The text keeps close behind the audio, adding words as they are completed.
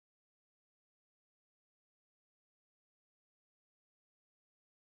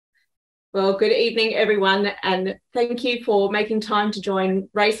Well, good evening, everyone, and thank you for making time to join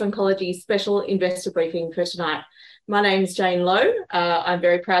Race Oncology's special investor briefing for tonight. My name is Jane Lowe. I'm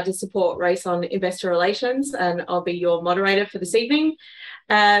very proud to support Race on Investor Relations, and I'll be your moderator for this evening.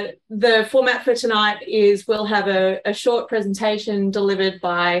 The format for tonight is we'll have a short presentation delivered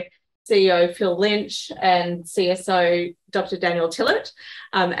by CEO Phil Lynch and CSO Dr. Daniel Tillett.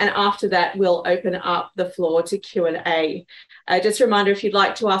 And after that, we'll open up the floor to Q&A. Just a reminder, if you'd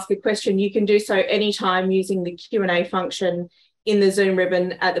like to ask a question, you can do so anytime using the Q&A function in the Zoom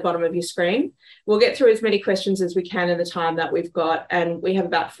ribbon at the bottom of your screen. We'll get through as many questions as we can in the time that we've got, and we have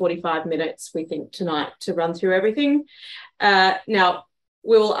about 45 minutes, we think, tonight to run through everything. Now,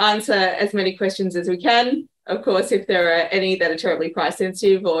 we'll answer as many questions as we can. Of course, if there are any that are terribly price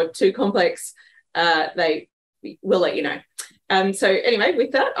sensitive or too complex, we'll let you know. So anyway,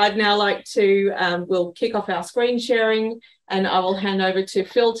 with that, I'd now like to, we'll kick off our screen sharing and I will hand over to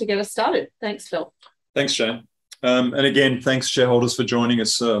Phil to get us started. Thanks, Phil. Thanks, Jane. And again, thanks, shareholders, for joining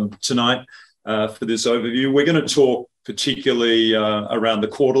us tonight for this overview. We're going to talk particularly around the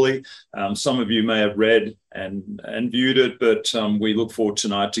quarterly. Some of you may have read and viewed it, but we look forward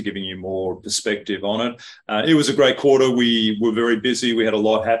tonight to giving you more perspective on it. It was a great quarter. We were very busy. We had a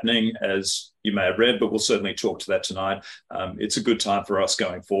lot happening, as you may have read, but we'll certainly talk to that tonight. It's a good time for us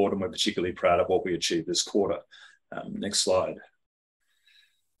going forward, and we're particularly proud of what we achieved this quarter. Next slide.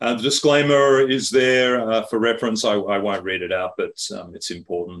 The disclaimer is there for reference. I won't read it out, but it's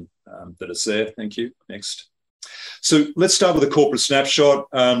important that it's there. Thank you. Next. So let's start with a corporate snapshot,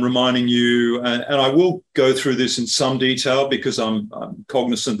 reminding you, and I will go through this in some detail because I'm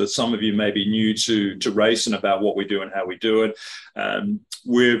cognizant that some of you may be new to Race and about what we do and how we do it.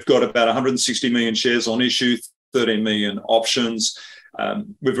 We've got about 160 million shares on issue, 13 million options.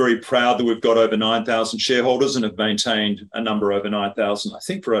 We're very proud that we've got over 9,000 shareholders and have maintained a number over 9,000, I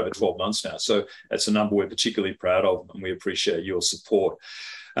think, for over 12 months now. So that's a number we're particularly proud of, and we appreciate your support.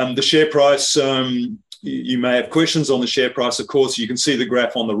 The share price, you may have questions on the share price. Of course, you can see the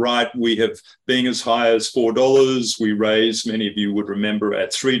graph on the right. We have been as high as $4. We raised, many of you would remember,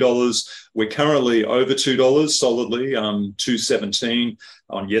 at $3. We're currently over $2 solidly, $2.17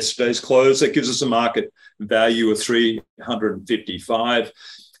 on yesterday's close. That gives us a market value of $355.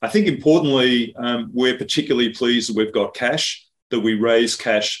 I think importantly, we're particularly pleased that we've got cash, that we raised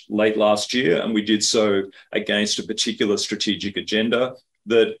cash late last year, and we did so against a particular strategic agenda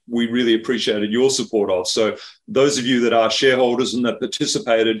that we really appreciated your support of. So those of you that are shareholders and that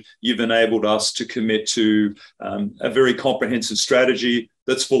participated, you've enabled us to commit to a very comprehensive strategy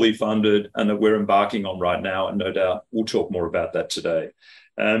that's fully funded and that we're embarking on right now. And no doubt we'll talk more about that today.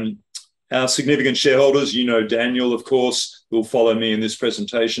 Our significant shareholders, you know Daniel, of course, will follow me in this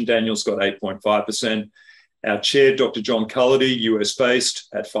presentation. Daniel's got 8.5%. Our chair, Dr. John Cullity, US-based,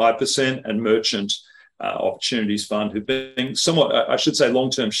 at 5%, and Merchant Opportunities Fund, who've been somewhat, I should say,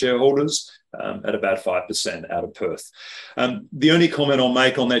 long-term shareholders at about 5% out of Perth. The only comment I'll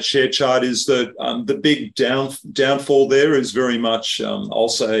make on that share chart is that the big downfall there is very much, I'll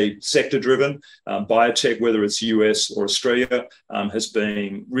say, sector-driven. Biotech, whether it's US or Australia, has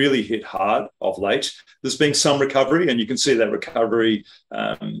been really hit hard of late. There's been some recovery, and you can see that recovery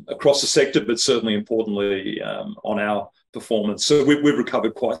across the sector, but certainly importantly on our performance. So we've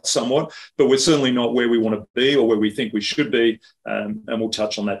recovered quite somewhat, but we're certainly not where we want to be or where we think we should be, and we'll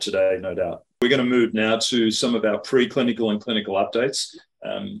touch on that today, no doubt. We're going to move now to some of our preclinical and clinical updates,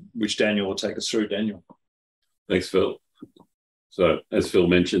 which Daniel will take us through. Daniel. Thanks, Phil. So as Phil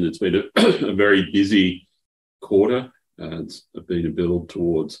mentioned, it's been a very busy quarter. It's been a build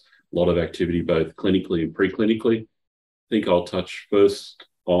towards a lot of activity, both clinically and preclinically. I think I'll touch first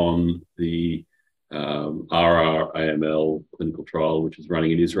on the RR-AML clinical trial, which is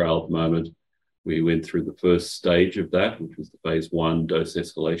running in Israel at the moment. We went through the first stage of that, which was the phase 1 dose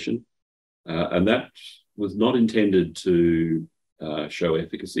escalation. And that was not intended to show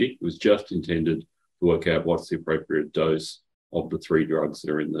efficacy. It was just intended to work out what's the appropriate dose of the 3 drugs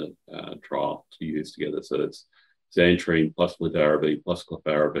that are in the trial to use together. So it's xantrine plus fludarabine plus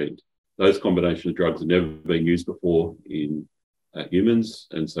clofarabine. Those combination of drugs have never been used before in humans,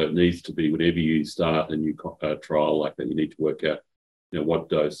 and so it needs to be, whenever you start a new trial like that, you need to work out, what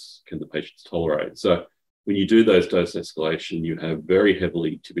dose can the patients tolerate. So when you do those dose escalation, you have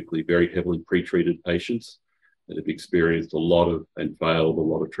typically very heavily pretreated patients that have experienced a lot of and failed a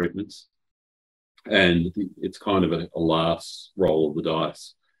lot of treatments, and it's kind of a last roll of the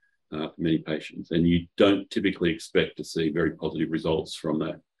dice for many patients, and you don't typically expect to see very positive results from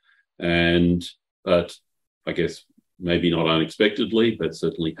that. But I guess maybe not unexpectedly, but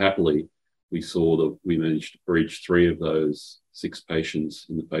certainly happily, we saw that we managed to breach 3 of those 6 patients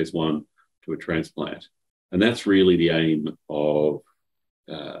in the phase 1 to a transplant. And that's really the aim of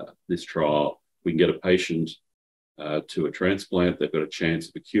this trial. We can get a patient to a transplant, they've got a chance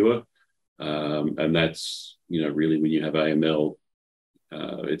of a cure. And that's, really when you have AML,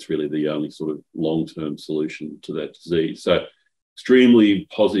 it's really the only sort of long-term solution to that disease. So extremely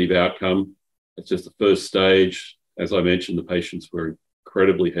positive outcome. It's just the first stage. As I mentioned, the patients were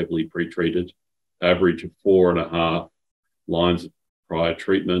incredibly heavily pretreated, average of 4.5 lines of prior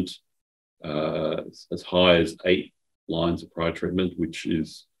treatment, as high as 8 lines of prior treatment, which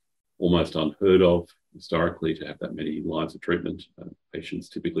is almost unheard of historically to have that many lines of treatment. Patients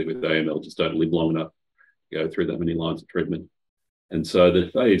typically with AML just don't live long enough to go through that many lines of treatment. And so the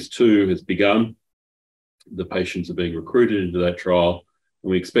phase 2 has begun. The patients are being recruited into that trial,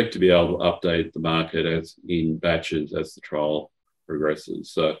 and we expect to be able to update the market as in batches as the trial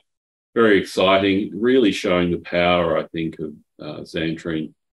progresses. So very exciting, really showing the power, I think, of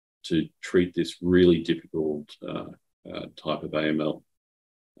Zantrine to treat this really difficult type of AML.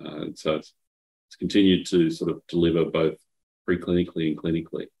 So it's continued to sort of deliver both preclinically and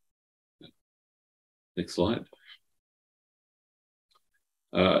clinically. Next slide.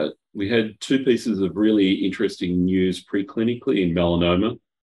 We had 2 pieces of really interesting news preclinically in melanoma.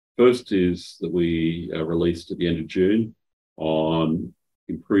 First is that we released at the end of June on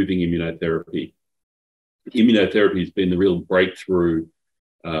improving immunotherapy. Immunotherapy has been the real breakthrough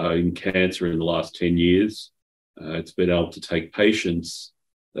in cancer in the last 10 years. It's been able to take patients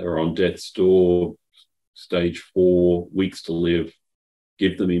that are on death's door, stage 4, weeks to live,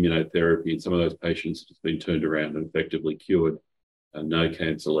 give them immunotherapy, and some of those patients have just been turned around and effectively cured and no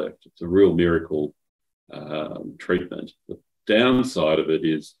cancer left. It's a real miracle treatment. The downside of it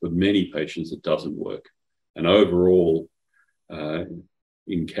is for many patients it doesn't work. And overall,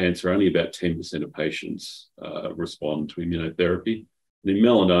 in cancer, only about 10% of patients respond to immunotherapy. And in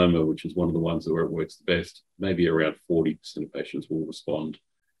melanoma, which is one of the ones where it works the best, maybe around 40% of patients will respond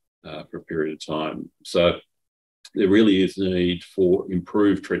for a period of time. So there really is a need for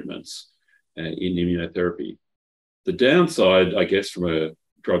improved treatments in immunotherapy. The downside, I guess, from a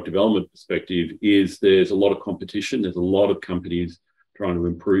drug development perspective is there's a lot of competition. There's a lot of companies trying to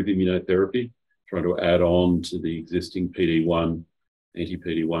improve immunotherapy, trying to add on to the existing PD-1,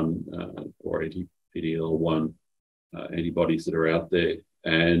 anti-PD-1 or anti-PD-L1 antibodies that are out there.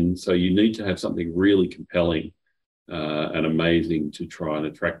 And so you need to have something really compelling and amazing to try and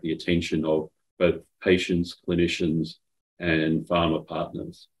attract the attention of both patients, clinicians, and pharma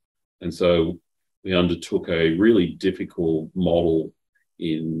partners. And so we undertook a really difficult model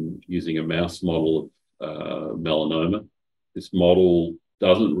in using a mouse model of melanoma. This model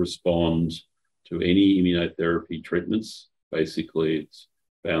doesn't respond to any immunotherapy treatments. Basically, it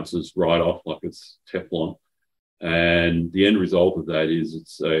bounces right off like it's Teflon. And the end result of that is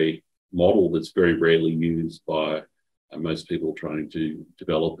it's a model that's very rarely used by most people trying to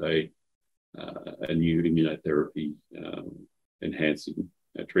develop a new immunotherapy enhancing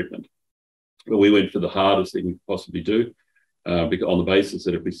treatment. But we went for the hardest thing we could possibly do because on the basis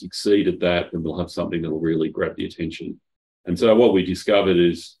that if we succeed at that, then we'll have something that will really grab the attention. And so what we discovered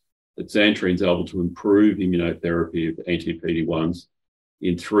is that Zantrine is able to improve immunotherapy of anti-PD-1s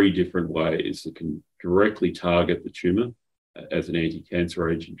in 3 different ways. It can directly target the tumour as an anti-cancer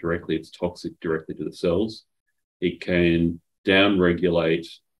agent directly. It's toxic directly to the cells. It can downregulate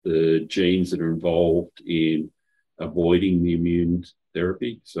the genes that are involved in avoiding the immune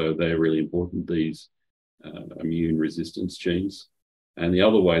therapy. So they're really important, these immune resistance genes. And the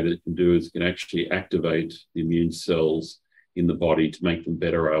other way that it can do is it can actually activate the immune cells in the body to make them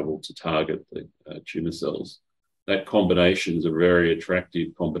better able to target the tumour cells. That combination is a very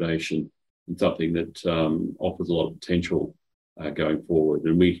attractive combination and something that offers a lot of potential going forward.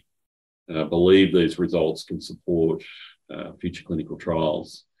 And we believe these results can support future clinical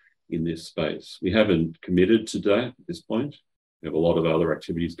trials in this space. We haven't committed to that at this point. We have a lot of other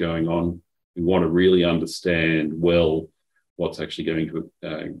activities going on. We want to really understand well what's actually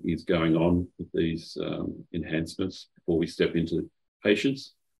is going on with these enhancements before we step into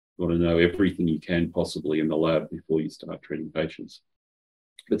patients. You want to know everything you can possibly in the lab before you start treating patients.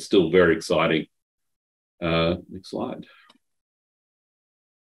 But still very exciting. Next slide.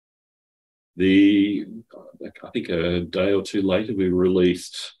 I think a day or 2 later, we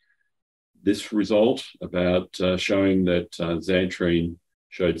released this result about showing that Zantrine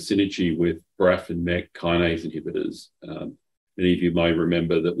showed synergy with BRAF and MEK kinase inhibitors. Many of you may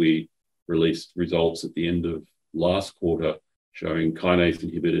remember that we released results at the end of last quarter showing kinase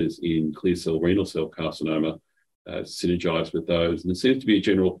inhibitors in clear cell renal cell carcinoma synergized with those. And there seems to be a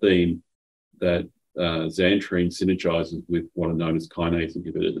general theme that Xantrine synergizes with what are known as kinase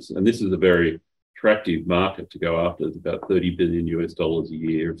inhibitors. And this is a very attractive market to go after. It's about $30 billion a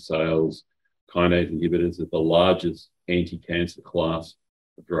year of sales. Kinase inhibitors are the largest anti-cancer class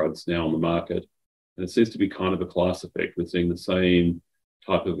of drugs now on the market. And it seems to be kind of a class effect. We're seeing the same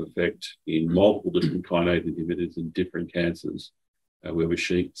type of effect in multiple different kinase inhibitors in different cancers, where we're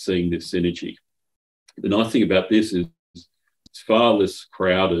seeing this synergy. The nice thing about this is it's far less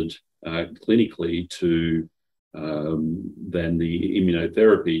crowded clinically than the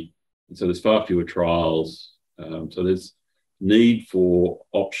immunotherapy. And so there's far fewer trials. So there's need for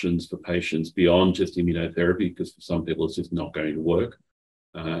options for patients beyond just immunotherapy, because for some people it's just not going to work.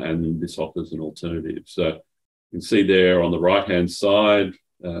 And this offers an alternative. So you can see there on the right-hand side,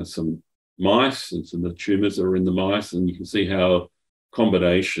 some mice and some of the tumours that are in the mice. And you can see how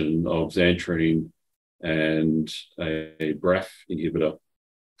combination of Xantrine and a BRAF inhibitor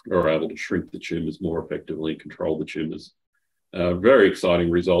are able to shrink the tumours more effectively and control the tumours. Very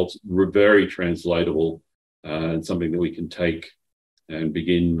exciting results, very translatable, and something that we can take and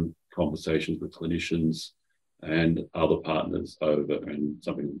begin conversations with clinicians and other partners over, and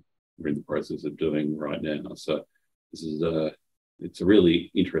something we're in the process of doing right now. So this is it's a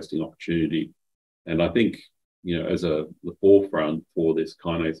really interesting opportunity. And I think, as the forefront for this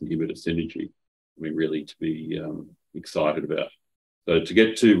kinase inhibitor synergy, really to be excited about. So to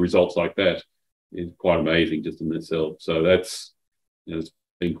get to results like that is quite amazing just in itself. So that's, it's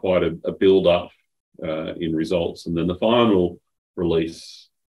been quite a build-up in results. And then the final release,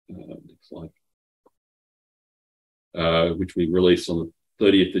 next slide, which we released on the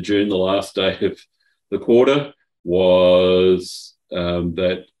 30th of June, the last day of the quarter, was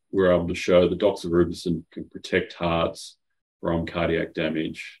that we're able to show that doxorubicin can protect hearts from cardiac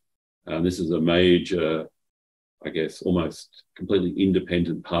damage. And this is a major, I guess, almost completely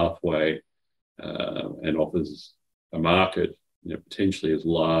independent pathway, and offers a market, potentially as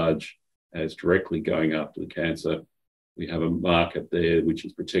large as directly going after the cancer. We have a market there which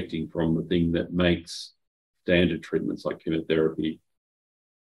is protecting from the thing that makes standard treatments like chemotherapy,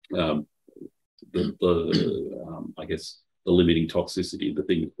 I guess, the limiting toxicity, the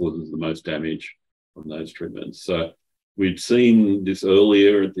thing that causes the most damage from those treatments. So we'd seen this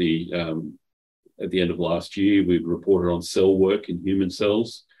earlier at the end of last year. We'd reported on cell work in human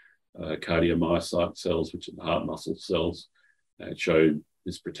cells, cardiomyocyte cells, which are the heart muscle cells. It showed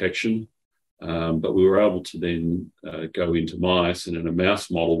this protection. But we were able to then go into mice, and in a mouse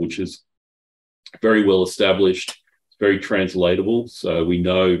model, which is very well established, very translatable. So we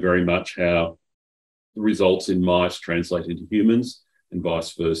know very much how the results in mice translate into humans and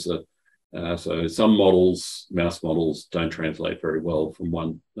vice versa. So some models, mouse models, don't translate very well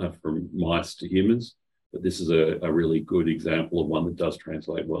from mice to humans, but this is a really good example of one that does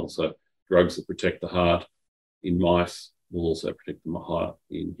translate well. So drugs that protect the heart in mice will also protect the heart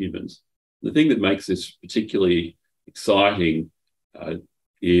in humans. The thing that makes this particularly exciting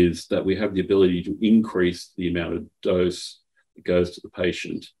is that we have the ability to increase the amount of dose that goes to the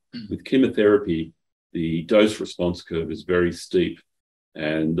patient. With chemotherapy, the dose response curve is very steep.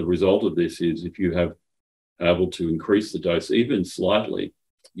 And the result of this is if you have able to increase the dose even slightly,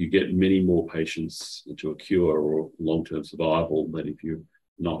 you get many more patients into a cure or long-term survival than if you're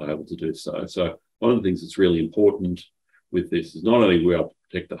not able to do so. So one of the things that's really important with this is not only we're able to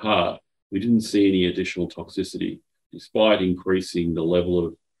protect the heart, we didn't see any additional toxicity. Despite increasing the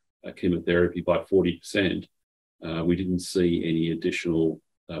level of chemotherapy by 40%, we didn't see any additional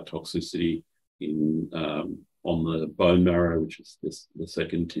toxicity on the bone marrow, which is the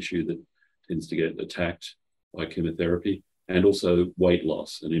second tissue that tends to get attacked by chemotherapy, and also weight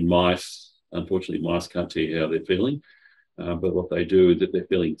loss. And in mice, unfortunately, mice can't tell you how they're feeling, but what they do is that they're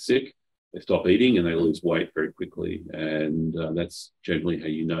feeling sick, they stop eating and they lose weight very quickly. And that's generally how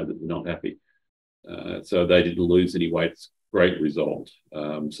you know that they're not happy. So they didn't lose any weight. It's a great result.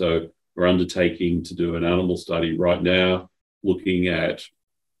 So we're undertaking to do an animal study right now, looking at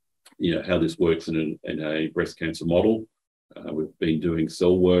how this works in a breast cancer model. We've been doing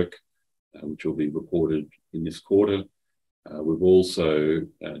cell work, which will be reported in this quarter. We're also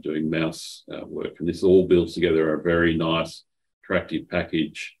doing mouse work, and this all builds together a very nice, attractive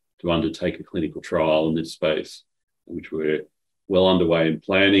package to undertake a clinical trial in this space, which we're well underway in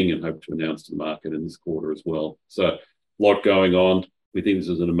planning and hope to announce to the market in this quarter as well. So a lot going on. We think this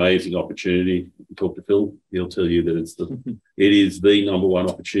is an amazing opportunity. You can talk to Phil, he'll tell you that it is the number one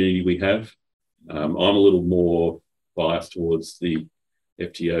opportunity we have. I'm a little more biased towards the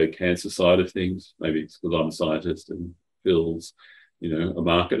FTO cancer side of things. Maybe it's because I'm a scientist and Phil's, a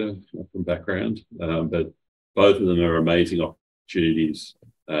marketer from background. But both of them are amazing opportunities.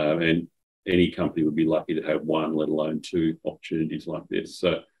 And any company would be lucky to have one, let alone two opportunities like this.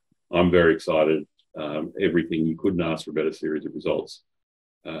 So I'm very excited. Everything, you couldn't ask for a better series of results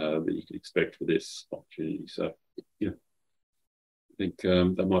that you could expect for this opportunity. So, yeah, I think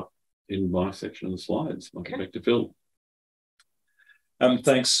that might end my section on the slides. I'll get back to Phil.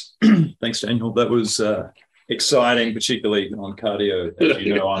 Thanks, thanks, Daniel. That was exciting, particularly on cardio. As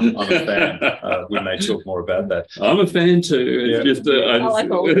you know, I'm a fan. We may talk more about that. I'm a fan too. It's just, I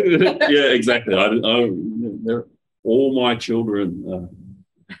like all yeah, exactly. They're all my children.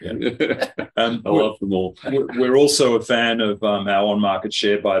 I love them all. We're also a fan of our on-market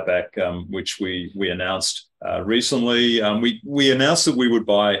share buyback, which we announced recently. We announced that we would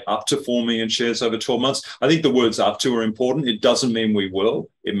buy up to 4 million shares over 12 months. I think the words up to are important. It doesn't mean we will.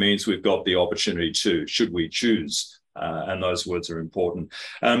 It means we've got the opportunity to, should we choose. And those words are important.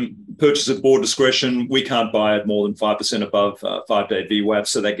 Purchase at board discretion, we can't buy at more than 5% above 5-day VWAP,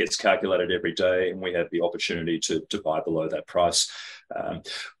 so that gets calculated every day, and we have the opportunity to buy below that price.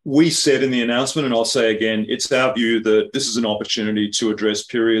 We said in the announcement, and I'll say again, it's our view that this is an opportunity to address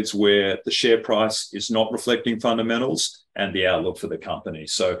periods where the share price is not reflecting fundamentals and the outlook for the company.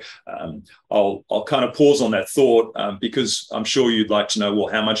 So I'll kind of pause on that thought because I'm sure you'd like to know, well,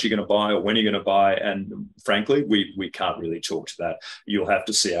 how much you're going to buy or when you're going to buy. And frankly, we can't really talk to that. You'll have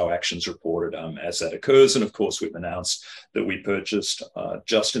to see our actions reported as that occurs. And of course, we've announced that we purchased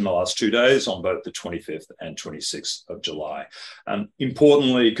just in the last 2 days on both the 25th and 26th of July.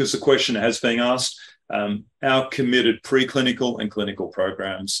 Importantly, because the question has been asked, our committed preclinical and clinical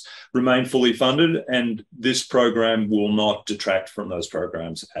programs remain fully funded, and this program will not detract from those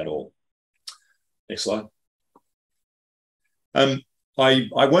programs at all. Next slide. I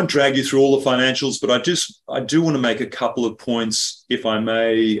won't drag you through all the financials, but I do want to make a couple of points, if I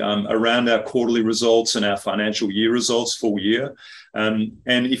may, around our quarterly results and our financial year results, full year. And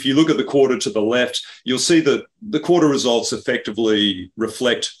if you look at the quarter to the left, you'll see that the quarter results effectively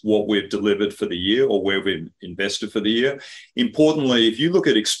reflect what we've delivered for the year or where we've invested for the year. Importantly, if you look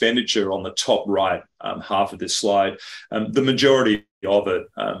at expenditure on the top right half of this slide, the majority of it,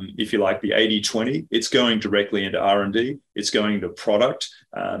 if you like, the 80-20, it's going directly into R&D, it's going to product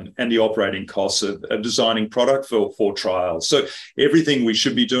and the operating costs of designing product for trials. So everything we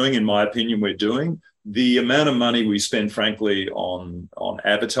should be doing, in my opinion, we're doing. The amount of money we spend, frankly, on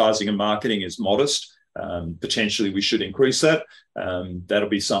advertising and marketing is modest. Potentially we should increase that. That'll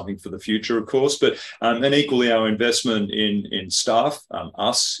be something for the future, of course, but and equally our investment in staff,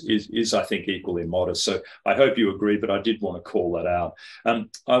 us, is I think equally modest. So I hope you agree, but I did want to call that out.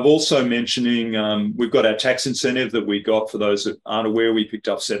 I've also mentioning we've got our tax incentive that we got. For those that aren't aware, we picked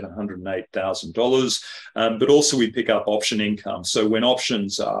up $708,000, but also we pick up option income. So when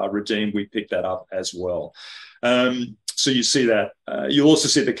options are redeemed, we pick that up as well. So you see that. You'll also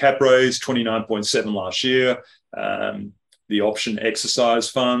see the cap raise, 29.7 last year. The option exercise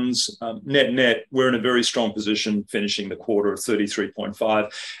funds, net, we're in a very strong position finishing the quarter at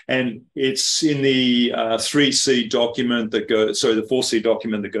 33.5. And it's in the 3C document that goes, sorry, the 4C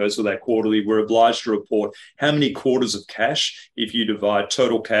document that goes with that quarterly. We're obliged to report how many quarters of cash. If you divide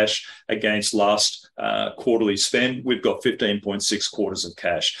total cash against last quarterly spend, we've got 15.6 quarters of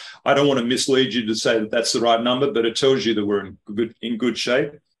cash. I don't want to mislead you to say that that's the right number, but it tells you that we're in good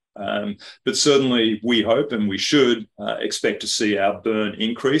shape. But certainly we hope and we should expect to see our burn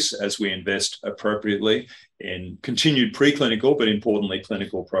increase as we invest appropriately in continued preclinical, but importantly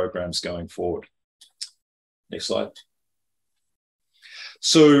clinical programs going forward. Next slide.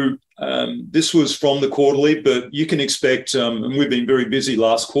 So this was from the quarterly, but you can expect, and we've been very busy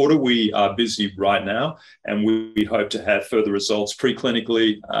last quarter, we are busy right now, and we hope to have further results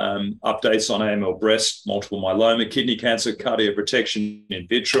preclinically, updates on AML breast, multiple myeloma, kidney cancer, cardioprotection in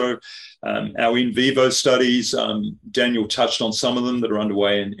vitro, our in vivo studies. Daniel touched on some of them that are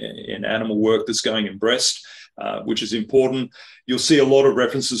underway in animal work that's going in breast, which is important. You'll see a lot of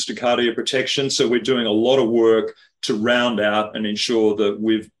references to cardioprotection, so we're doing a lot of work to round out and ensure that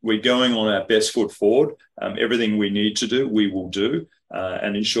we're going on our best foot forward. Everything we need to do, we will do,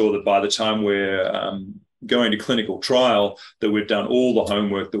 and ensure that by the time we're going to clinical trial, that we've done all the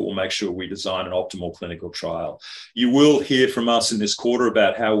homework that will make sure we design an optimal clinical trial. You will hear from us in this quarter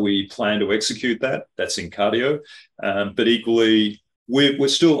about how we plan to execute that. That's in cardio. But equally, we're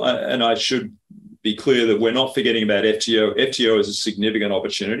still, and I should be clear that we're not forgetting about FTO. FTO is a significant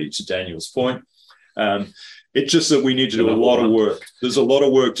opportunity, to Daniel's point. It's just that we need to do a lot of work. There's a lot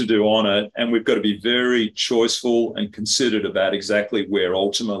of work to do on it, and we've got to be very choiceful and considered about exactly where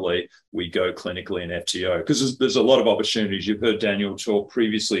ultimately we go clinically in FTO, because there's a lot of opportunities. You've heard Daniel talk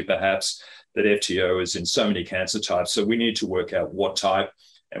previously, perhaps, that FTO is in so many cancer types. So we need to work out what type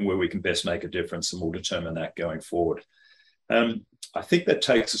and where we can best make a difference, and we'll determine that going forward. I think that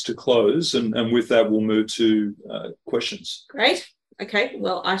takes us to close, and with that, we'll move to questions. Great. Okay,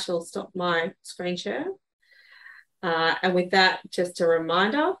 well, I shall stop my screen share. And with that, just a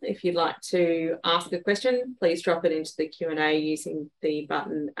reminder, if you'd like to ask a question, please drop it into the Q&A using the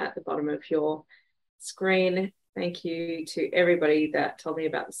button at the bottom of your screen. Thank you to everybody that told me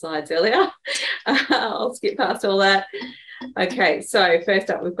about the slides earlier. I'll skip past all that. Okay, so first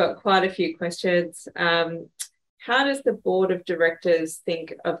up, we've got quite a few questions. How does the board of directors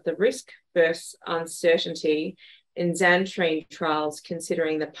think of the risk versus uncertainty in Xantrine trials,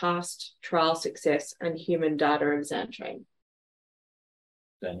 considering the past trial success and human data of Xantrine?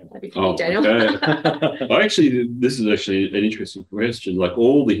 Daniel. Maybe for you, Daniel. Okay. This is actually an interesting question. Like,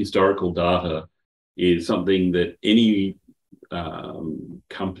 all the historical data is something that any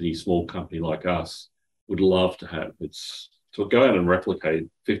company, small company like us, would love to have. It's to go out and replicate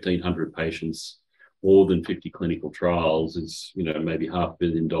 1,500 patients, more than 50 clinical trials is, maybe $500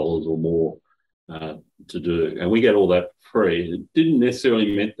 million or more to do. And we get all that free. It didn't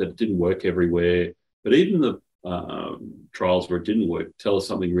necessarily mean that it didn't work everywhere, but even the trials where it didn't work tell us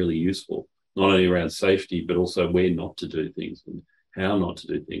something really useful, not only around safety, but also where not to do things and how not to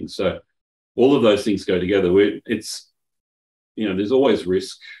do things. So all of those things go together. There's always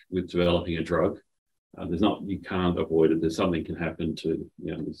risk with developing a drug. You can't avoid it. There's something can happen to,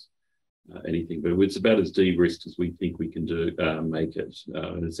 anything, but it's about as de-risked as we think we can do, make it.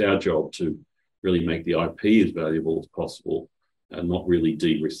 And it's our job to really make the IP as valuable as possible and not really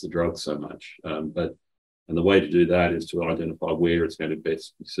de-risk the drug so much. And the way to do that is to identify where it's going to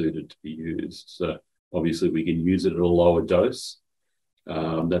best be suited to be used. So obviously we can use it at a lower dose.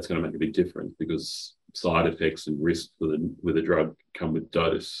 That's going to make a big difference, because side effects and risk with a drug come with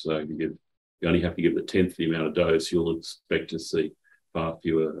dose. So you only have to give the 10th the amount of dose, you'll expect to see far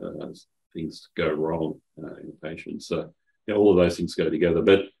fewer things go wrong in patients. So all of those things go together.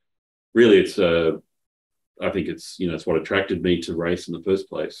 But really, I think it's what attracted me to race in the first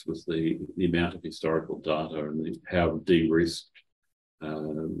place was the amount of historical data and how de-risked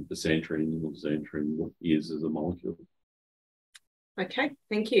the Xantrine is as a molecule. Okay,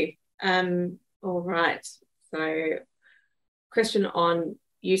 thank you. All right. So, question on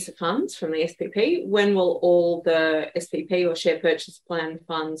use of funds from the SPP. When will all the SPP or share purchase plan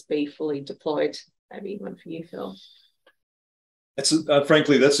funds be fully deployed? Maybe one for you, Phil.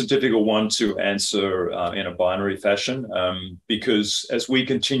 Frankly, that's a difficult one to answer in a binary fashion, because as we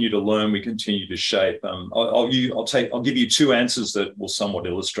continue to learn, we continue to shape. I'll give you two answers that will somewhat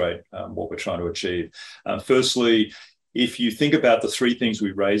illustrate what we're trying to achieve. Firstly, if you think about the three things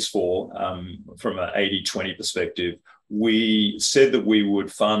we raised for from an 80-20 perspective, we said that we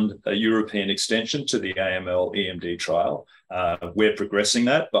would fund a European extension to the AML EMD trial. We're progressing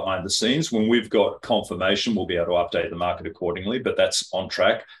that behind the scenes. When we've got confirmation, we'll be able to update the market accordingly, but that's on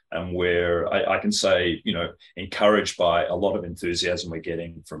track. And I can say, encouraged by a lot of enthusiasm we're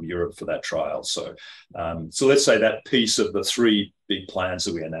getting from Europe for that trial. So let's say that piece of the three big plans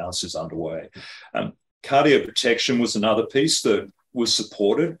that we announced is underway. Cardioprotection was another piece that was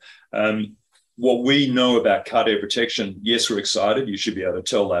supported. What we know about cardioprotection, yes, we're excited. You should be able to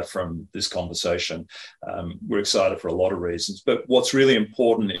tell that from this conversation. We're excited for a lot of reasons. But what's really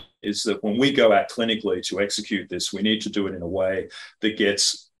important is that when we go out clinically to execute this, we need to do it in a way that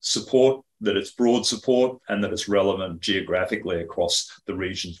gets support, that it's broad support, and that it's relevant geographically across the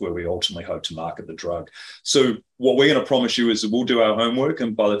regions where we ultimately hope to market the drug. So what we're going to promise you is that we'll do our homework,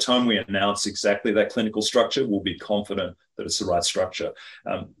 and by the time we announce exactly that clinical structure, we'll be confident that it's the right structure.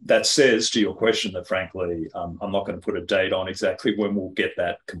 That says, to your question, that frankly, I'm not going to put a date on exactly when we'll get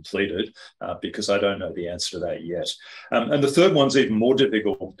that completed, because I don't know the answer to that yet. And the third one's even more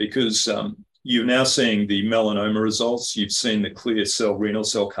difficult, because you're now seeing the melanoma results. You've seen the clear cell renal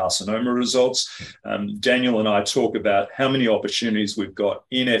cell carcinoma results. Daniel and I talk about how many opportunities we've got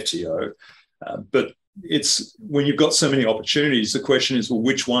in FTO, but it's when you've got so many opportunities, the question is, well,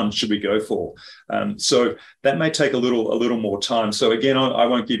 which one should we go for? So that may take a little more time. So again, I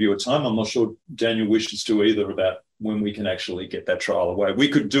won't give you a time. I'm not sure Daniel wishes to either about when we can actually get that trial away. We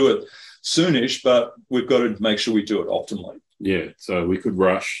could do it soonish, but we've got to make sure we do it optimally. Yeah, so we could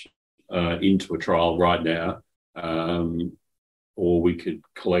rush into a trial right now, or we could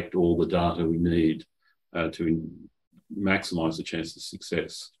collect all the data we need to maximise the chance of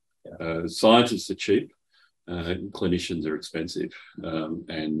success. Scientists are cheap, clinicians are expensive,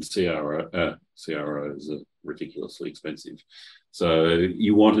 and CROs are ridiculously expensive. So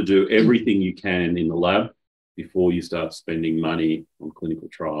you want to do everything you can in the lab before you start spending money on clinical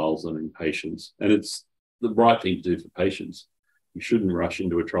trials and in patients. And it's the right thing to do for patients. you shouldn't rush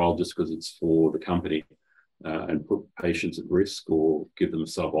into a trial just because it's for the company and put patients at risk or give them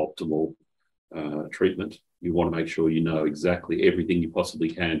suboptimal treatment. You want to make sure you know exactly everything you possibly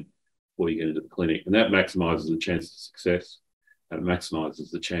can before you get into the clinic. And that maximises the chance of success, and it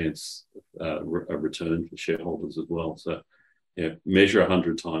maximises the chance of a return for shareholders as well. So, yeah, measure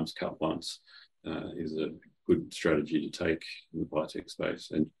 100 times, cut once is a good strategy to take in the biotech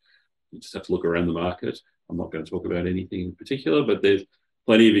space. And you just have to look around the market. I'm not going to talk about anything in particular, but there's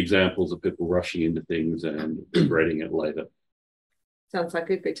plenty of examples of people rushing into things and regretting it later. Sounds like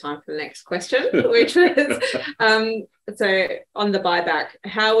a good time for the next question, which was, so on the buyback,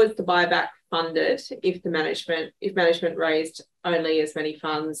 how was the buyback funded if management raised only as many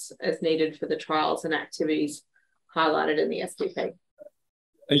funds as needed for the trials and activities highlighted in the SPP?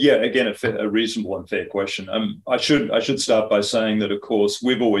 Yeah, again, a reasonable and fair question. I should start by saying that, of course,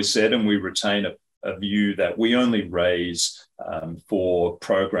 we've always said, and we retain a view that we only raise for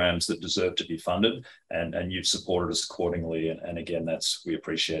programs that deserve to be funded, and you've supported us accordingly. And again, we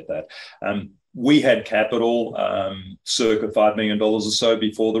appreciate that. We had capital, circa $5 million or so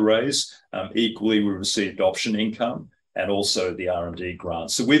before the raise. Equally, we received option income and also the R&D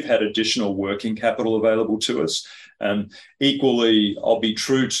grant. So we've had additional working capital available to us. Equally, I'll be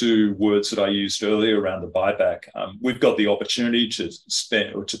true to words that I used earlier around the buyback. We've got the opportunity to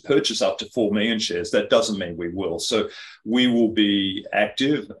spend or to purchase up to 4 million shares. That doesn't mean we will. So we will be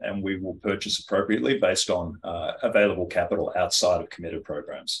active and we will purchase appropriately based on available capital outside of committed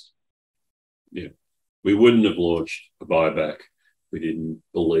programs. Yeah, we wouldn't have launched a buyback if we didn't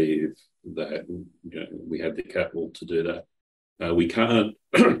believe that we had the capital to do that. We can't.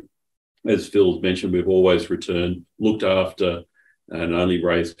 As Phil mentioned, we've always looked after and only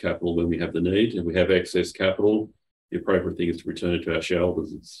raised capital when we have the need. If we have excess capital, the appropriate thing is to return it to our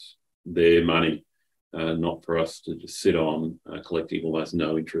shareholders. It's their money, not for us to just sit on collecting almost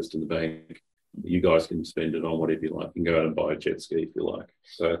no interest in the bank. You guys can spend it on whatever you like. You can go out and buy a jet ski if you like.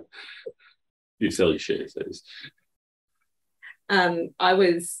 So you sell your shares, that is. I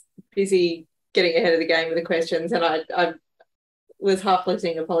was busy getting ahead of the game with the questions, and I was half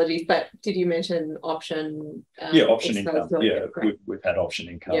listening, apologies, but did you mention option? Option income. Yeah, we've had option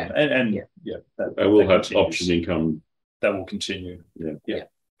income. Yeah. We'll have option income. That will continue. Yeah. Okay.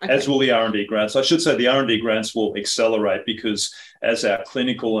 As will the R&D grants. I should say the R&D grants will accelerate because as our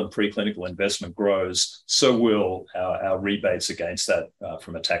clinical and preclinical investment grows, so will our rebates against that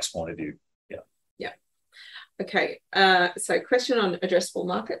from a tax point of view. Yeah. Okay. So question on addressable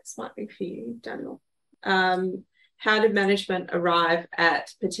markets might be for you, Daniel. How did management arrive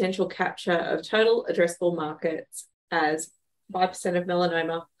at potential capture of total addressable markets as 5% of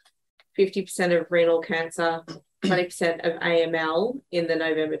melanoma, 50% of renal cancer, 20% of AML in the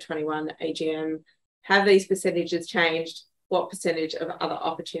November 21 AGM? Have these percentages changed? What percentage of other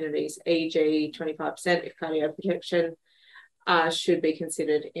opportunities, e.g. 25% if cardio protection, should be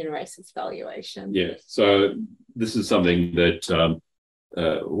considered in RACE's valuation? Yeah, so this is something that...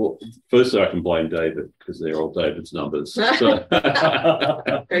 well, firstly, I can blame David because they're all David's numbers. So,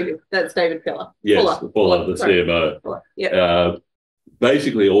 very good. That's David Phillip. Yes, Phillip, the CMO. Phillip. Yeah.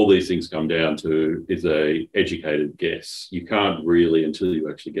 Basically, all these things come down to is a educated guess. You can't really until you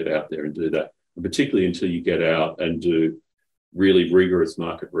actually get out there and do that, and particularly until you get out and do really rigorous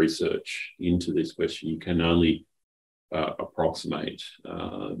market research into this question. You can only approximate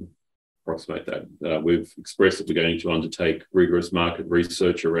that. We've expressed that we're going to undertake rigorous market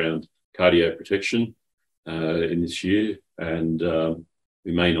research around cardio protection in this year, and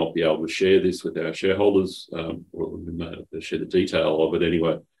we may not be able to share this with our shareholders, or we may not share the detail of it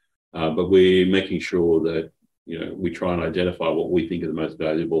anyway, but we're making sure that we try and identify what we think are the most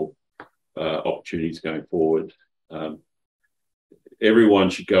valuable opportunities going forward. Everyone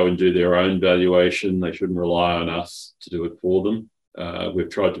should go and do their own valuation. They shouldn't rely on us to do it for them. We've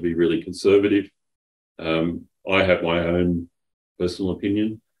tried to be really conservative. I have my own personal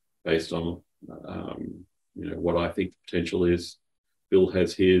opinion based on what I think the potential is. Bill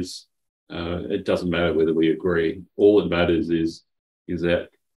has his. It doesn't matter whether we agree. All that matters is that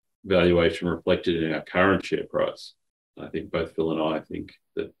valuation reflected in our current share price. I think both Phil and I think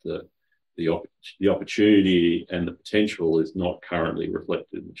that the opportunity and the potential is not currently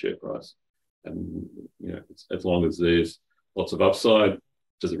reflected in the share price. And as long as there's lots of upside,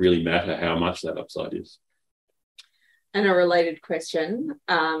 does it really matter how much that upside is? And a related question,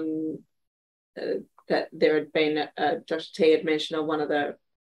 that there had been, Dr. T had mentioned on one of the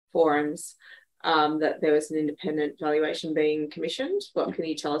forums that there was an independent valuation being commissioned. What can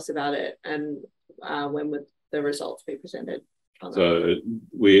you tell us about it, and when would the results be presented? So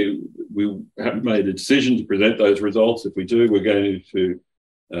we have made a decision to present those results. If we do, we're going to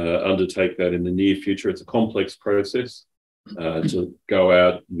undertake that in the near future. It's a complex process to go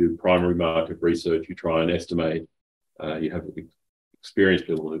out, do primary market research, you try and estimate. You have experienced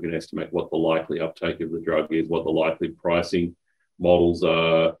people who can estimate what the likely uptake of the drug is, what the likely pricing models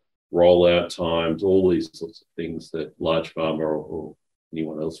are, rollout times, all these sorts of things that large pharma or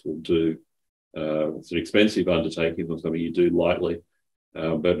anyone else will do. It's an expensive undertaking, not something you do lightly,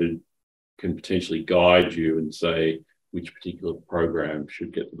 but it can potentially guide you and say which particular program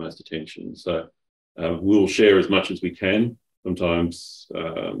should get the most attention. So we'll share as much as we can. Sometimes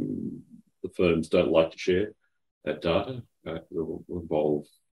the firms don't like to share that data. It will involve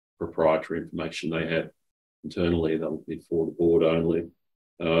proprietary information they have internally. That'll be for the board only.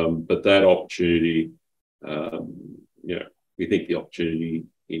 But that opportunity, we think the opportunity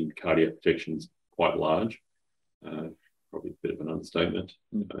in cardiac protection is quite large. Probably a bit of an understatement.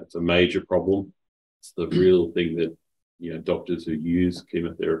 It's a major problem. It's the real thing that doctors who use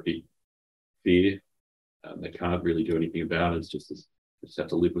chemotherapy fear. They can't really do anything about it. It's just have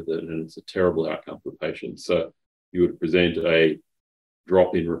to live with it, and it's a terrible outcome for patients. So you would present a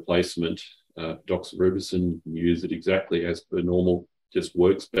drop-in replacement, doxorubicin, use it exactly as per normal, just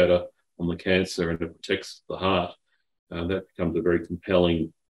works better on the cancer and it protects the heart. That becomes a very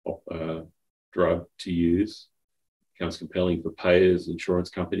compelling drug to use. It becomes compelling for payers, insurance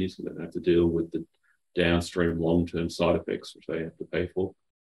companies, who don't have to deal with the downstream long-term side effects which they have to pay for.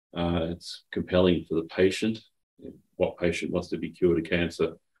 It's compelling for the patient. What patient wants to be cured of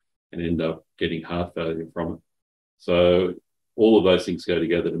cancer and end up getting heart failure from it? So all of those things go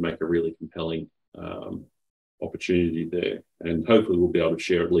together to make a really compelling opportunity there. And hopefully we'll be able to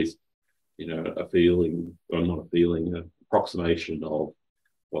share at least, a feeling, or not a feeling, an approximation of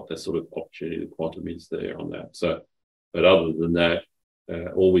what the sort of opportunity, the quantum is there on that. So, but other than that,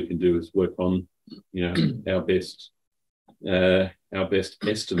 all we can do is work on, our best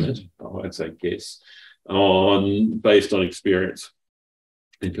estimate, I won't say guess, based on experience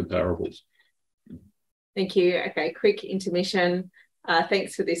and comparables. Thank you. Okay, quick intermission.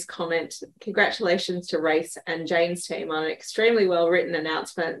 Thanks for this comment. Congratulations to Race and Jane's team on extremely well-written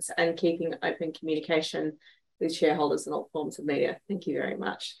announcements and keeping open communication with shareholders and all forms of media. Thank you very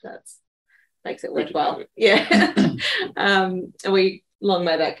much. That makes it worthwhile. Yeah. And long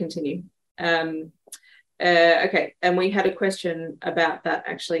may that continue. Okay, and we had a question about that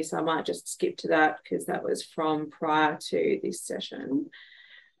actually, so I might just skip to that because that was from prior to this session.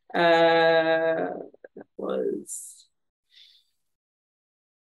 That was...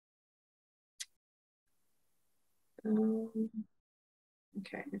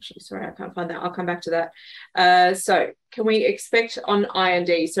 okay, actually, sorry, I can't find that. I'll come back to that. So can we expect on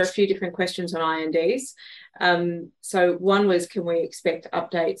INDs? There are a few different questions on INDs. So one was, can we expect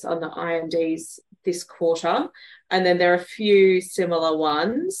updates on the INDs this quarter? And then there are a few similar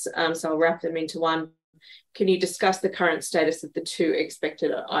ones. So I'll wrap them into one. Can you discuss the current status of the two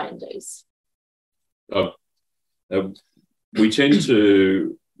expected INDs? We'll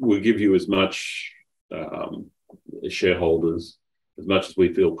give you as much as shareholders, as much as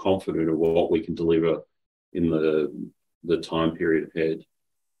we feel confident of what we can deliver in the time period ahead.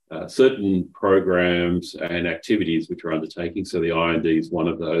 Certain programs and activities which are undertaking, so the IND is one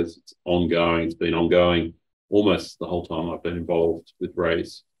of those. It's ongoing. It's been ongoing almost the whole time I've been involved with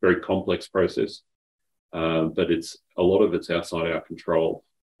RAISE. Very complex process, but a lot of it's outside our control.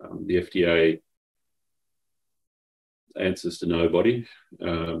 The FDA answers to nobody,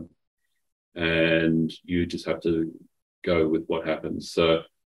 and you just have to go with what happens. So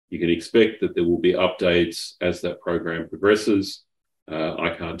you can expect that there will be updates as that program progresses.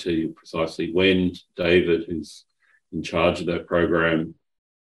 I can't tell you precisely when. David, who's in charge of that program,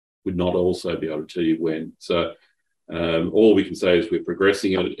 would not also be able to tell you when. So all we can say is we're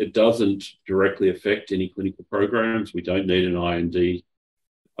progressing it. It doesn't directly affect any clinical programs. We don't need an IND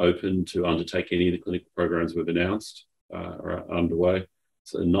open to undertake any of the clinical programs we've announced are underway.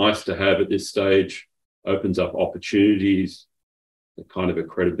 So nice to have at this stage, opens up opportunities, a kind of a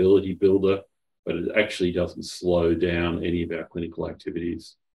credibility builder, but it actually doesn't slow down any of our clinical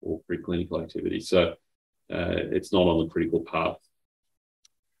activities or preclinical activities. So it's not on the critical path.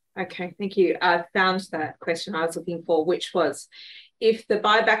 Okay, thank you. I found that question I was looking for, which was, if the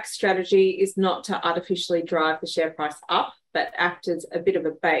buyback strategy is not to artificially drive the share price up, but act as a bit of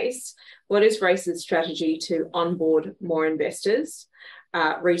a base, what is Race's strategy to onboard more investors,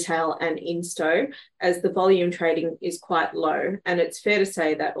 retail and insto, as the volume trading is quite low? And it's fair to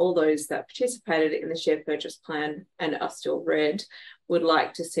say that all those that participated in the share purchase plan and are still red would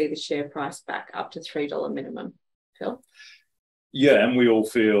like to see the share price back up to $3 minimum. Phil? Yeah, and we all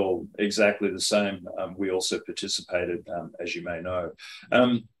feel exactly the same. We also participated, as you may know.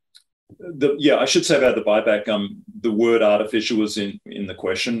 I should say about the buyback, the word artificial was in the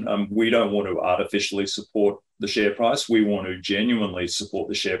question. We don't want to artificially support the share price. We want to genuinely support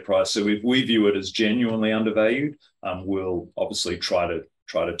the share price. So if we view it as genuinely undervalued, we'll obviously try to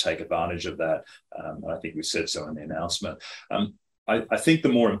take advantage of that. I think we said so in the announcement. I think the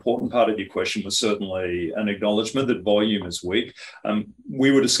more important part of your question was certainly an acknowledgement that volume is weak.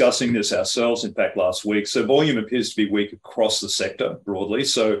 We were discussing this ourselves, in fact, last week. So volume appears to be weak across the sector broadly.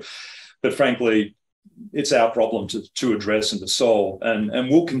 But frankly, it's our problem to address and to solve. And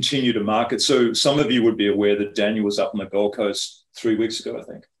we'll continue to market. So some of you would be aware that Daniel was up on the Gold Coast 3 weeks ago, I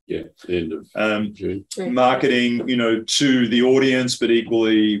think. Yeah, end of June. Marketing, to the audience, but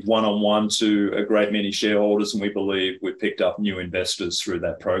equally one-on-one to a great many shareholders. And we believe we've picked up new investors through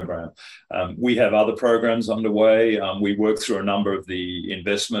that program. We have other programs underway. We work through a number of the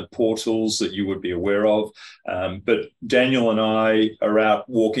investment portals that you would be aware of. But Daniel and I are out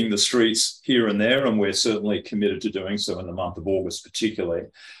walking the streets here and there, and we're certainly committed to doing so in the month of August, particularly.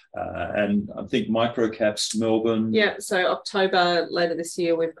 And I think Microcaps Melbourne. Yeah, so October later this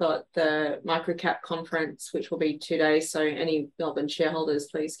year, we've got the Microcap conference, which will be 2 days. So any Melbourne shareholders,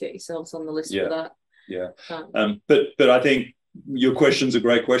 please get yourselves on the list for that. Yeah. But I think your question's a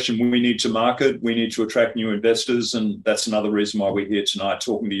great question. We need to market. We need to attract new investors. And that's another reason why we're here tonight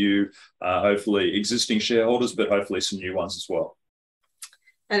talking to you, hopefully existing shareholders, but hopefully some new ones as well.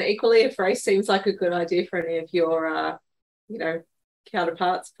 And equally, if race seems like a good idea for any of your,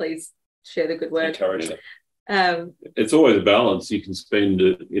 counterparts, please share the good word. Encourage that. It's always a balance. You can spend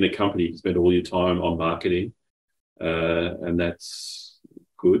in a company, you can spend all your time on marketing, and that's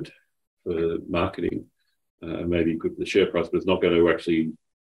good for marketing. Maybe good for the share price, but it's not going to actually,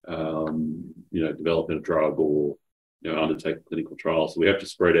 develop a drug or undertake a clinical trial. So we have to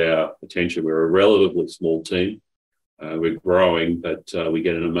spread our attention. We're a relatively small team. We're growing, but we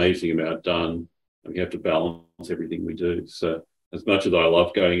get an amazing amount done. And we have to balance everything we do. So as much as I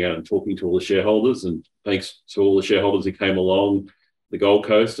love going out and talking to all the shareholders, and thanks to all the shareholders who came along the Gold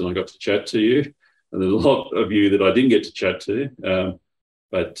Coast and I got to chat to you, and there's a lot of you that I didn't get to chat to.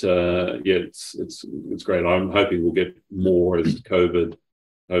 It's great. I'm hoping we'll get more as COVID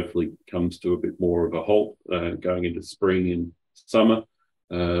hopefully comes to a bit more of a halt going into spring and summer.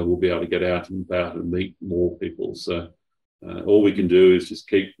 We'll be able to get out and about and meet more people. So all we can do is just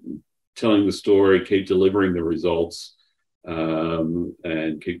keep telling the story, keep delivering the results,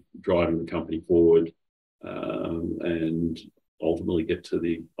 and keep driving the company forward, and ultimately get to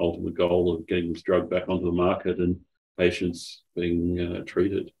the ultimate goal of getting this drug back onto the market and patients being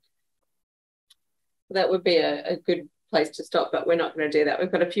treated. That would be a good place to stop, but we're not going to do that.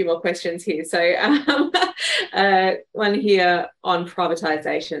 We've got a few more questions here. So one here on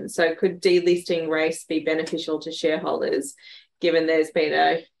privatisation. So could delisting race be beneficial to shareholders, given there's been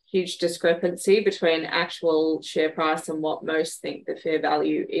a huge discrepancy between actual share price and what most think the fair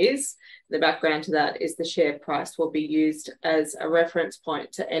value is? The background to that is the share price will be used as a reference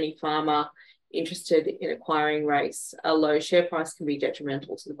point to any farmer interested in acquiring race. A low share price can be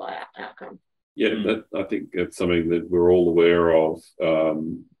detrimental to the buyout outcome. Yeah, I think that's something that we're all aware of.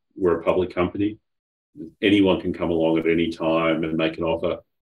 We're a public company. Anyone can come along at any time and make an offer.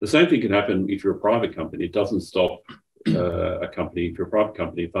 The same thing can happen if you're a private company. It doesn't stop a company. If you're a private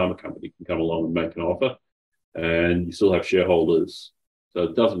company, a pharma company can come along and make an offer, and you still have shareholders. So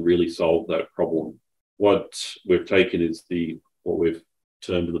it doesn't really solve that problem. What we've taken is what we've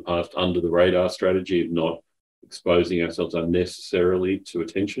termed in the past under the radar strategy of not exposing ourselves unnecessarily to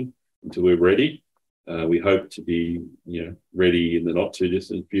attention until we're ready. We hope to be ready in the not too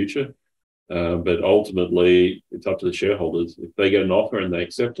distant future. But ultimately, it's up to the shareholders. If they get an offer and they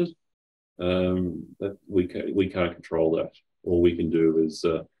accept it, that we can't control that. All we can do is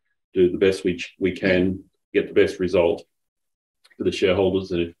do the best we can, get the best result for the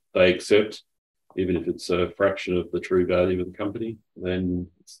shareholders. And if they accept, even if it's a fraction of the true value of the company, then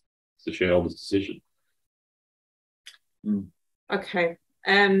it's the shareholders' decision. Okay.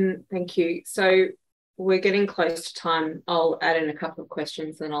 Thank you. So we're getting close to time. I'll add in a couple of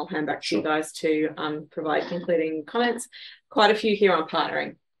questions, then I'll hand back to you guys to provide concluding comments. Quite a few here on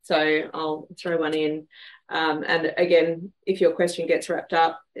partnering, so I'll throw one in. And again, if your question gets wrapped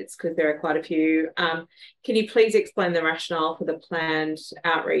up, it's because there are quite a few. Can you please explain the rationale for the planned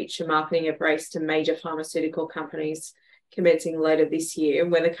outreach and marketing of race to major pharmaceutical companies commencing later this year,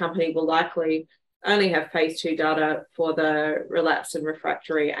 where the company will likely only have phase 2 data for the relapsed and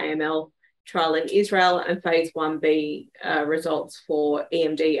refractory AML trial in Israel and phase 1B results for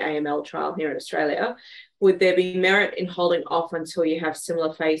EMD AML trial here in Australia, would there be merit in holding off until you have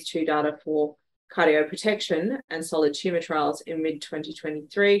similar phase 2 data for cardioprotection and solid tumour trials in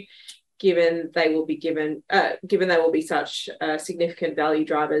mid-2023, given they will be such significant value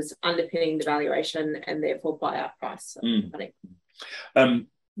drivers underpinning the valuation and therefore buyout price?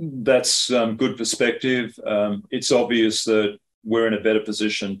 That's good perspective. It's obvious that we're in a better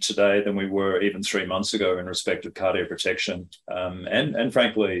position today than we were even 3 months ago in respect of cardioprotection and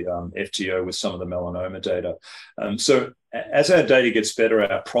frankly, FTO with some of the melanoma data. So as our data gets better,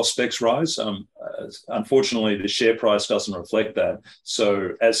 our prospects rise. Unfortunately, the share price doesn't reflect that.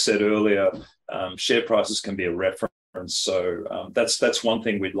 So as said earlier, share prices can be a reference. So that's one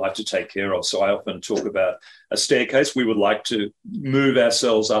thing we'd like to take care of. So I often talk about a staircase. We would like to move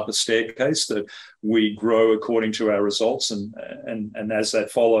ourselves up a staircase that we grow according to our results, and as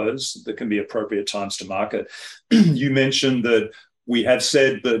that follows, there can be appropriate times to market. You mentioned that we have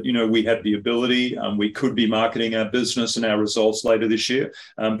said that, you know, we have the ability, we could be marketing our business and our results later this year.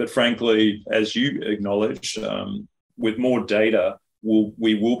 But frankly, as you acknowledged, with more data,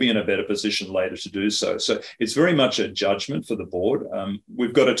 we will be in a better position later to do so. So it's very much a judgment for the board.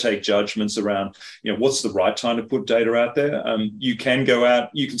 We've got to take judgments around, you know, what's the right time to put data out there. You can go out,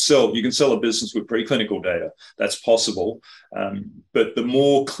 you can sell a business with preclinical data. That's possible. But the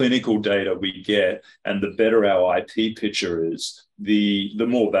more clinical data we get and the better our IP picture is, the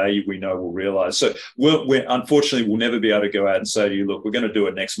more value we know we'll realize. So we're unfortunately, we'll never be able to go out and say to you, look, we're going to do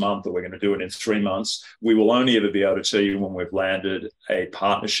it next month or we're going to do it in 3 months. We will only ever be able to tell you when we've landed a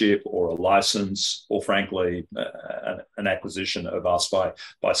partnership or a license or frankly, an acquisition of us by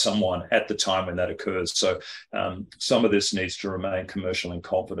someone at the time when that occurs. So some of this needs to remain commercial in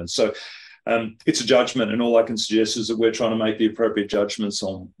confidence. So it's a judgment, and all I can suggest is that we're trying to make the appropriate judgments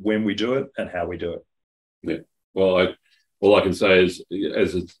on when we do it and how we do it. Yeah. Well, all I can say is,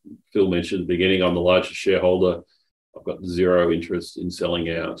 as Phil mentioned at the beginning, I'm the largest shareholder. I've got zero interest in selling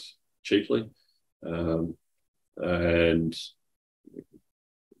out cheaply. And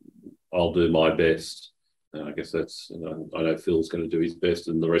I'll do my best. I guess that's, you know, I know Phil's going to do his best,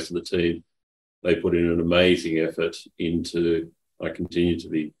 and the rest of the team, they put in an amazing effort into, I continue to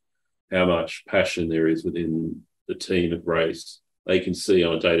be, how much passion there is within the team at Race. They can see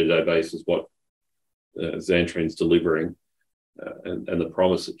on a day-to-day basis what Xantran's delivering. And the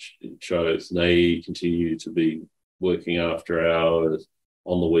promise it shows. And they continue to be working after hours,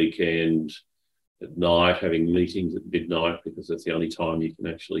 on the weekend, at night, having meetings at midnight, because that's the only time you can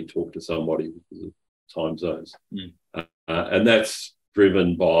actually talk to somebody because of time zones. And that's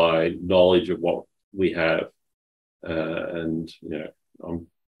driven by knowledge of what we have. And, you know, I'm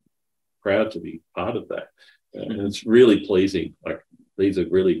proud to be part of that. And it's really pleasing. Like, these are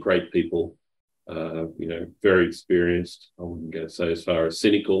really great people. You know, very experienced. I wouldn't go so as far as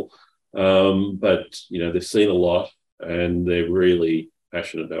cynical, but, you know, they've seen a lot and they're really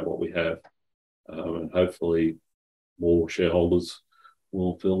passionate about what we have. And hopefully more shareholders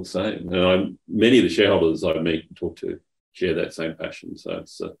will feel the same. And many of the shareholders I meet and talk to share that same passion. So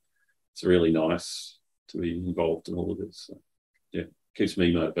it's really nice to be involved in all of this. So, yeah, keeps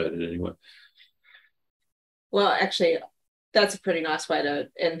me motivated anyway. Well, actually, that's a pretty nice way to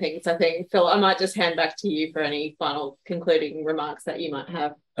end things, I think. Phil, I might just hand back to you for any final concluding remarks that you might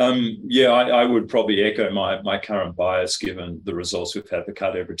have. Yeah, I would probably echo my current bias given the results we've had for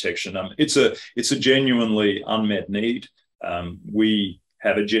cardioprotection. It's a genuinely unmet need. We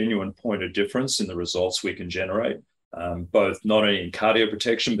have a genuine point of difference in the results we can generate, both not only in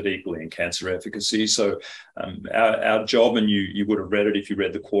cardioprotection, but equally in cancer efficacy. So our job, and you would have read it if you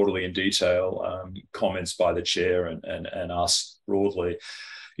read the quarterly in detail, comments by the chair and us broadly,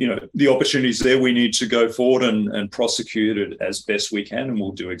 you know, the opportunities there, we need to go forward and prosecute it as best we can, and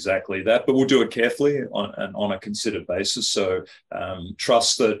we'll do exactly that, but we'll do it carefully on a considered basis. So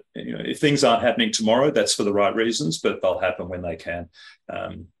trust that, you know, if things aren't happening tomorrow, that's for the right reasons, but they'll happen when they can.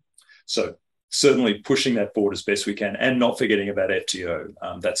 So certainly pushing that forward as best we can, and not forgetting about FTO.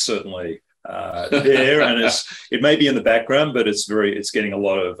 That's certainly there, and it may be in the background, but it's getting a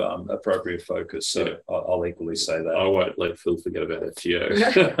lot of appropriate focus. So yeah. I'll equally say that. I won't let Phil forget about FTO.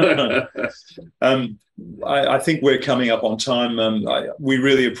 I think we're coming up on time. We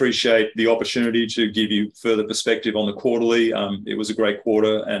really appreciate the opportunity to give you further perspective on the quarterly. It was a great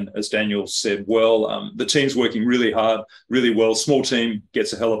quarter, and as Daniel said, well, the team's working really hard, really well. Small team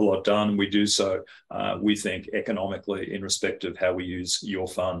gets a hell of a lot done. We do so, we think, economically in respect of how we use your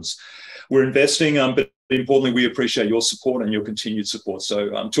funds. We're investing, but importantly, we appreciate your support and your continued support. So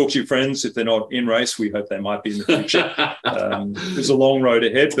talk to your friends. If they're not in race, we hope they might be in the future. There's a long road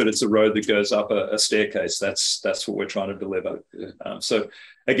ahead, but it's a road that goes up a staircase. That's what we're trying to deliver. So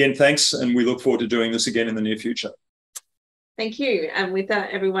again, thanks, and we look forward to doing this again in the near future. Thank you. And with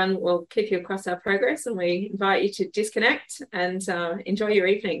that, everyone, we'll keep you across our progress, and we invite you to disconnect and enjoy your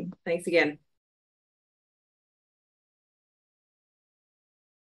evening. Thanks again.